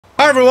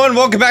Hi everyone,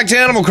 welcome back to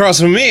Animal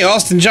Crossing with me,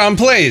 Austin John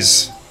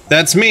Plays.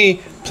 That's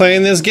me,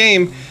 playing this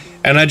game,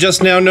 and I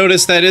just now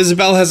noticed that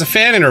Isabelle has a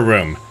fan in her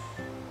room.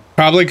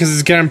 Probably because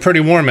it's getting pretty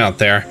warm out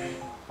there.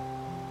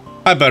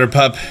 Hi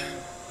Butterpup.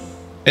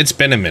 It's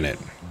been a minute.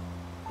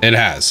 It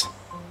has.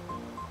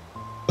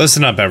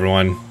 Listen up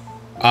everyone.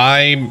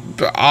 I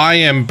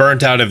am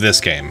burnt out of this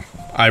game.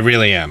 I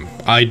really am.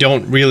 I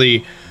don't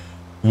really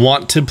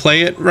want to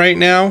play it right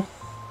now.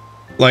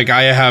 Like,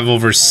 I have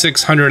over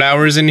 600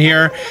 hours in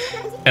here,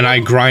 and I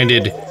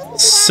grinded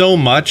so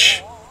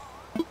much.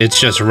 It's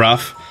just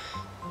rough.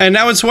 And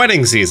now it's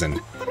wedding season.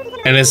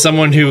 And as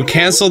someone who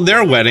canceled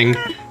their wedding,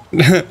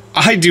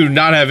 I do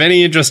not have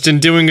any interest in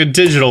doing a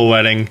digital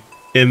wedding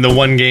in the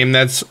one game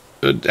that's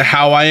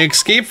how I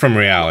escape from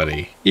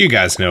reality. You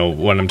guys know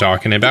what I'm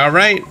talking about,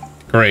 right?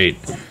 Great.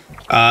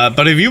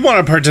 But if you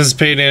want to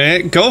participate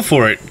in it, go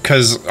for it,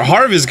 because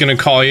Harv is going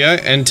to call you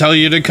and tell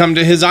you to come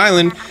to his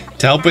island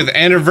to help with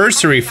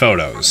anniversary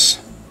photos,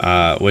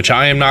 which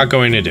I am not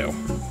going to do.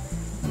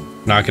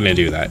 Not going to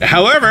do that.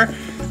 However,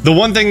 the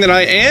one thing that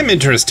I am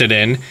interested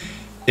in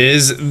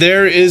is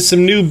there is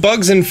some new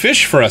bugs and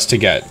fish for us to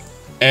get.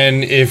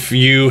 And if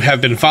you have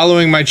been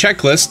following my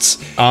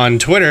checklists on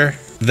Twitter,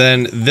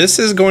 then this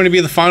is going to be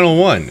the final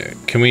one.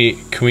 Can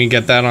we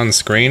get that on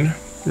screen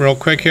real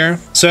quick here?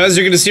 So as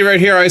you're going to see right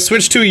here, I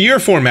switched to a year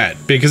format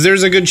because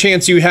there's a good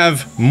chance you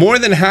have more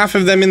than half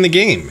of them in the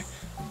game.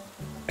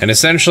 And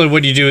essentially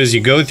what you do is you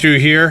go through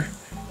here,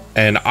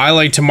 and I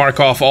like to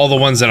mark off all the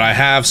ones that I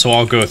have, so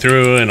I'll go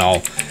through and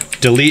I'll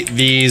delete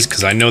these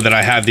because I know that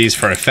I have these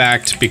for a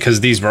fact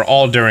because these were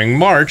all during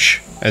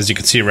March, as you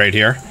can see right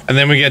here. And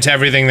then we get to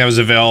everything that was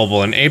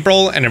available in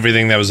April and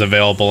everything that was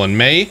available in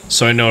May,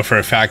 so I know for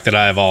a fact that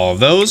I have all of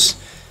those.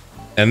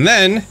 And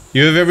then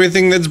you have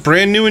everything that's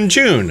brand new in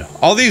June.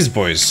 All these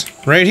boys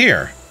right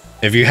here.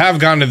 If you have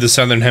gone to the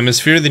Southern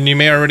Hemisphere, then you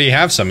may already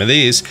have some of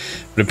these.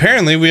 But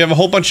apparently we have a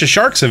whole bunch of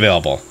sharks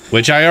available,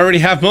 which I already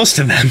have most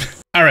of them.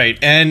 Alright,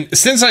 and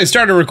since I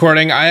started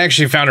recording, I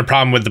actually found a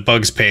problem with the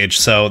bugs page,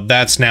 so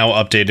that's now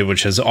updated,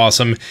 which is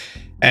awesome.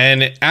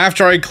 And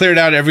after I cleared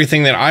out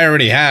everything that I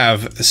already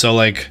have, so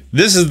like,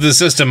 this is the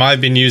system I've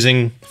been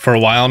using for a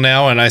while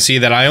now, and I see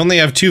that I only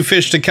have 2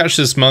 fish to catch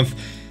this month.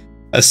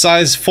 A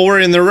size 4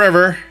 in the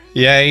river,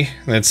 yay,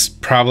 that's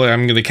probably,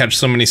 I'm gonna catch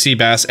so many sea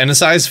bass, and a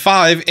size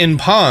 5 in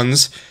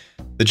ponds,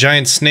 the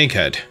giant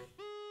snakehead.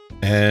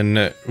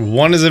 And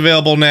one is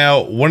available now,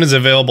 one is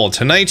available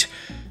tonight.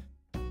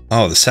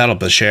 Oh, the Saddle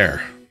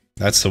Bashare.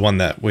 That's the one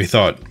that we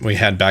thought we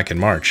had back in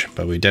March,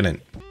 but we didn't.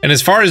 And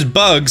as far as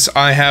bugs,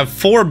 I have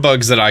 4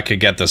 bugs that I could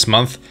get this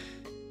month.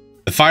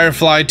 The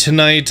Firefly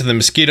tonight, the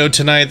Mosquito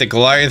tonight, the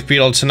Goliath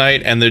Beetle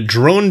tonight, and the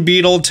Drone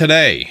Beetle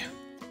today.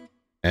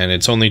 And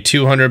it's only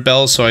 200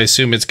 bells, so I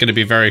assume it's going to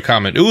be very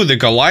common. Ooh, the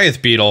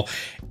Goliath Beetle,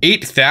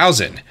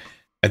 8,000.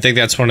 I think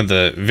that's one of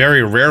the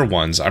very rare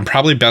ones. I'm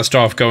probably best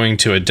off going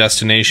to a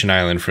destination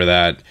island for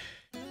that.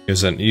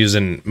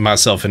 Using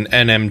myself an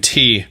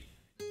NMT.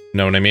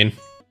 Know what I mean?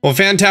 Well,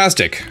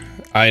 fantastic.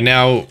 I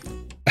now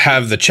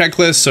have the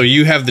checklist, so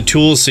you have the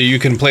tools so you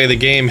can play the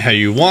game how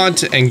you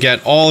want and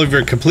get all of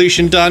your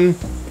completion done.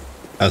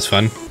 That was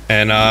fun.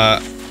 And,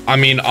 I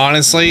mean,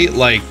 honestly,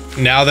 like,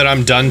 now that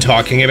I'm done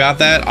talking about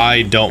that,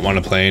 I don't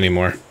want to play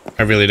anymore.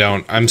 I really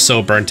don't. I'm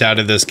so burnt out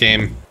of this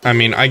game. I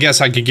mean, I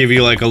guess I could give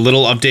you, like, a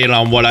little update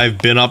on what I've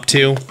been up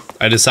to.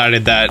 I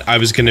decided that I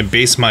was going to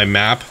base my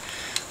map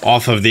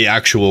off of the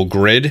actual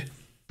grid.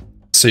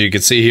 So you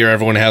can see here,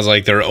 everyone has,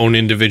 like, their own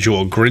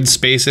individual grid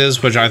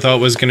spaces, which I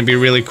thought was going to be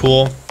really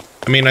cool.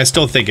 I mean, I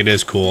still think it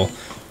is cool.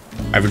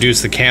 I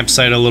reduced the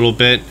campsite a little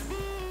bit.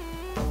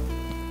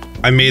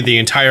 I made the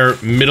entire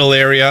middle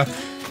area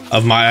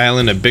of my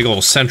island a big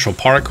old central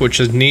park, which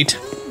is neat.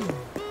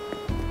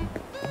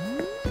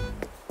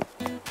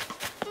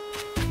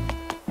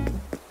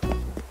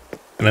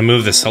 And I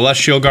moved the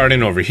Celestial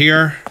Garden over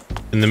here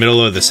in the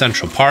middle of the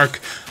central park,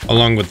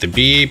 along with the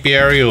bee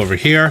apiary over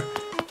here.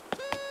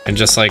 And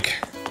just like,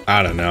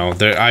 I don't know,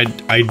 I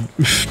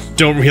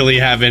don't really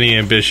have any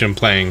ambition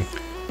playing.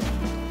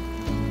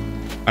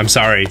 I'm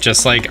sorry,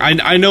 just like,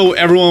 I know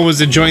everyone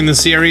was enjoying the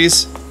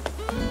series,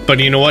 but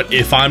you know what?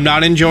 If I'm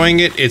not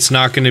enjoying it, it's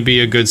not going to be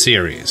a good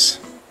series.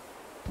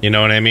 You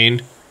know what I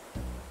mean?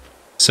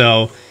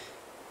 So,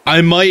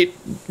 I might,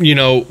 you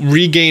know,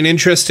 regain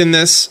interest in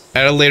this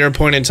at a later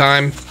point in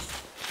time.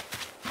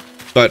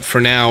 But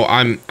for now,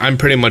 I'm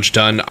pretty much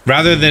done.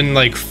 Rather than,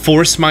 like,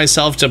 force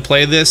myself to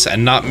play this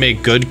and not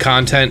make good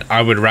content,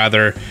 I would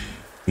rather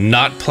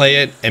not play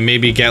it and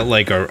maybe get,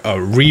 like,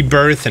 a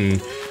rebirth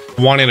and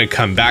wanting to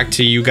come back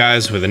to you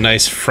guys with a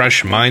nice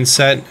fresh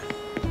mindset.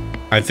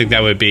 I think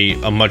that would be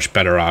a much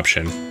better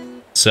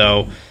option.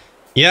 So,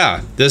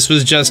 yeah, this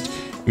was just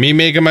me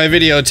making my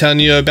video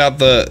telling you about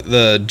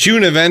the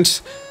June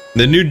event,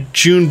 the new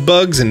June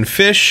bugs and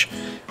fish.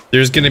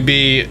 There's going to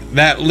be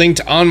that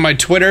linked on my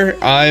Twitter.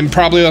 I'm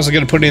probably also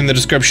going to put in the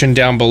description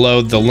down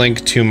below the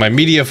link to my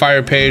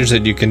Mediafire page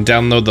that you can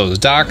download those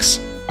docs.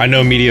 I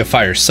know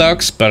Mediafire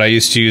sucks, but I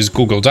used to use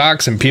Google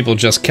Docs and people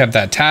just kept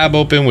that tab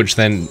open, which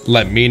then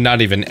let me not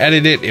even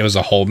edit it. It was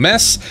a whole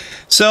mess.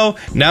 So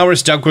now we're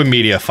stuck with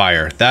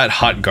Mediafire, that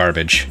hot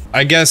garbage.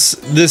 I guess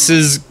this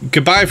is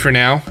goodbye for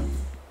now.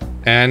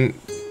 And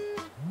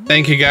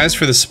thank you guys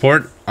for the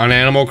support on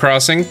Animal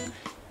Crossing.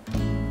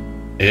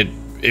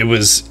 It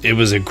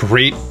was a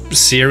great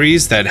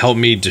series that helped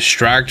me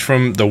distract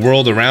from the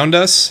world around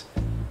us.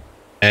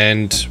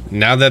 And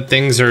now that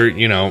things are,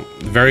 you know,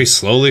 very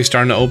slowly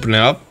starting to open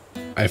up,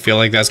 I feel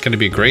like that's going to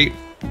be great.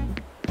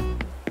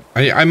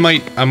 I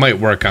might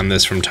work on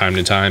this from time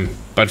to time,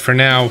 but for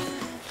now,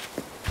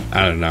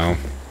 I don't know.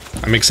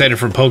 I'm excited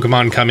for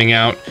Pokemon coming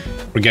out.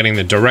 We're getting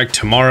the Direct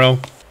tomorrow.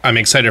 I'm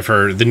excited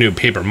for the new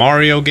Paper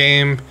Mario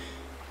game.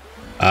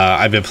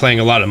 I've been playing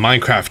a lot of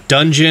Minecraft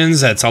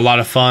Dungeons. That's a lot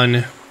of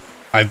fun.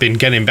 I've been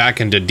getting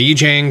back into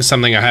DJing,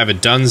 something I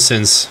haven't done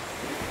since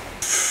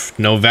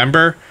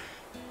November,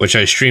 which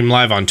I stream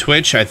live on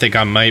Twitch. I think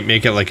I might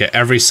make it like a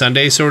every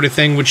Sunday sort of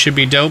thing, which should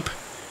be dope.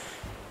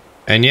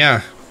 And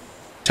yeah,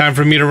 time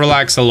for me to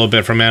relax a little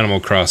bit from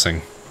Animal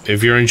Crossing.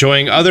 If you're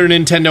enjoying other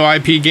Nintendo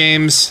IP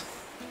games,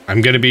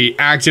 I'm going to be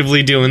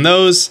actively doing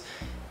those.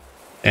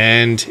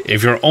 And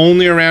if you're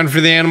only around for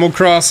the Animal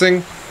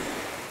Crossing,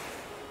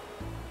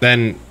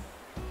 then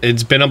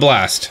it's been a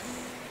blast.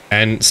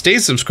 And stay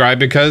subscribed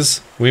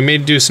because we may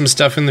do some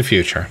stuff in the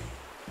future.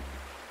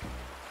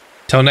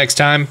 Till next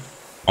time,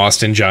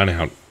 Austin John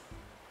out.